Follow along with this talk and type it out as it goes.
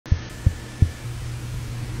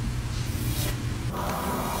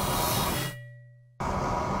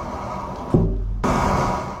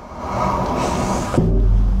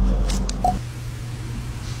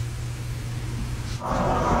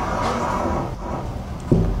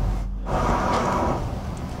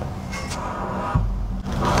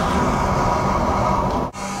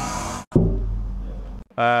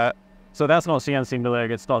So that's not CNC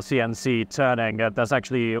milling, it's not CNC turning, that's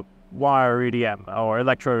actually wire EDM, or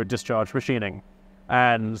electro discharge machining.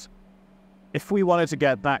 And if we wanted to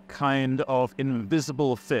get that kind of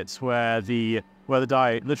invisible fit where the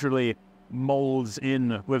die literally molds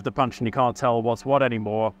in with the punch and you can't tell what's what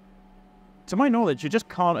anymore, to my knowledge, you just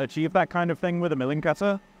can't achieve that kind of thing with a milling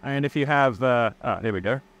cutter. And if you have, here we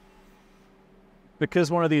go.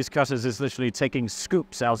 Because one of these cutters is literally taking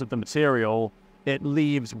scoops out of the material, it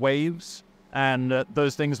leaves waves, and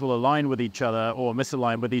those things will align with each other or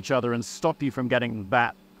misalign with each other and stop you from getting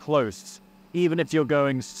that close. Even if you're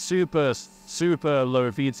going super, super low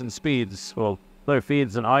feeds and speeds, or low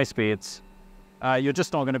feeds and high speeds, you're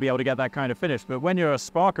just not going to be able to get that kind of finish. But when you're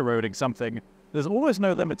spark eroding something, there's always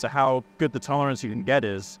no limit to how good the tolerance you can get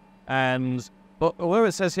is. And although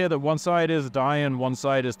it says here that one side is die and one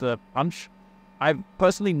side is the punch, I've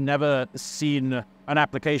personally never seen an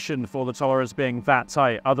application for the tolerance being that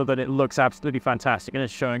tight, other than it looks absolutely fantastic and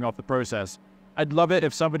it's showing off the process. I'd love it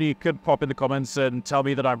if somebody could pop in the comments and tell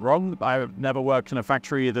me that I'm wrong. I've never worked in a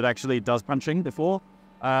factory that actually does punching before,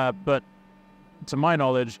 but to my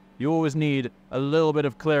knowledge, you always need a little bit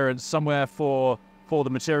of clearance somewhere for the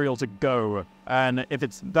material to go. And if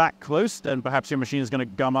it's that close, then perhaps your machine is going to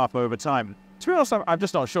gum up over time. To be honest, I'm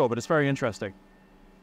just not sure, but it's very interesting.